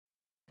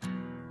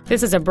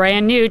This is a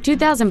brand new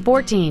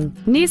 2014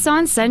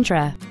 Nissan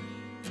Sentra.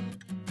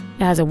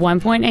 It has a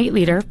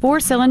 1.8-liter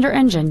four-cylinder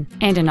engine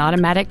and an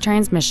automatic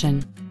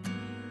transmission.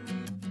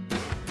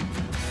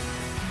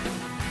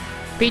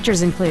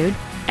 Features include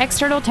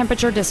external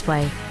temperature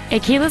display, a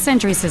keyless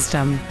entry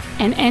system,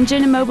 an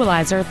engine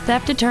immobilizer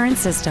theft deterrent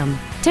system,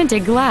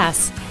 tinted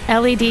glass,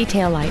 LED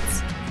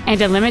taillights,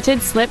 and a limited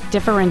slip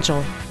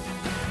differential.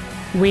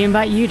 We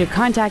invite you to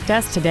contact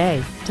us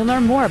today to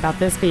learn more about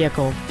this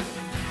vehicle.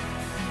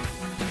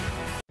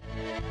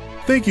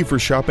 Thank you for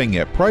shopping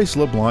at Price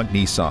LeBlanc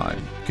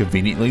Nissan,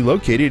 conveniently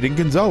located in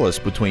Gonzales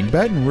between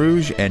Baton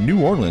Rouge and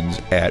New Orleans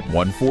at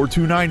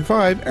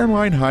 14295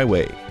 Airline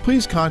Highway.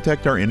 Please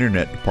contact our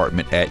internet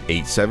department at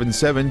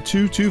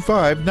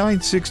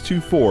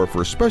 877-225-9624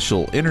 for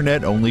special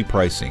internet-only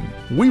pricing.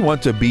 We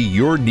want to be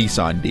your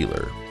Nissan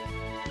dealer.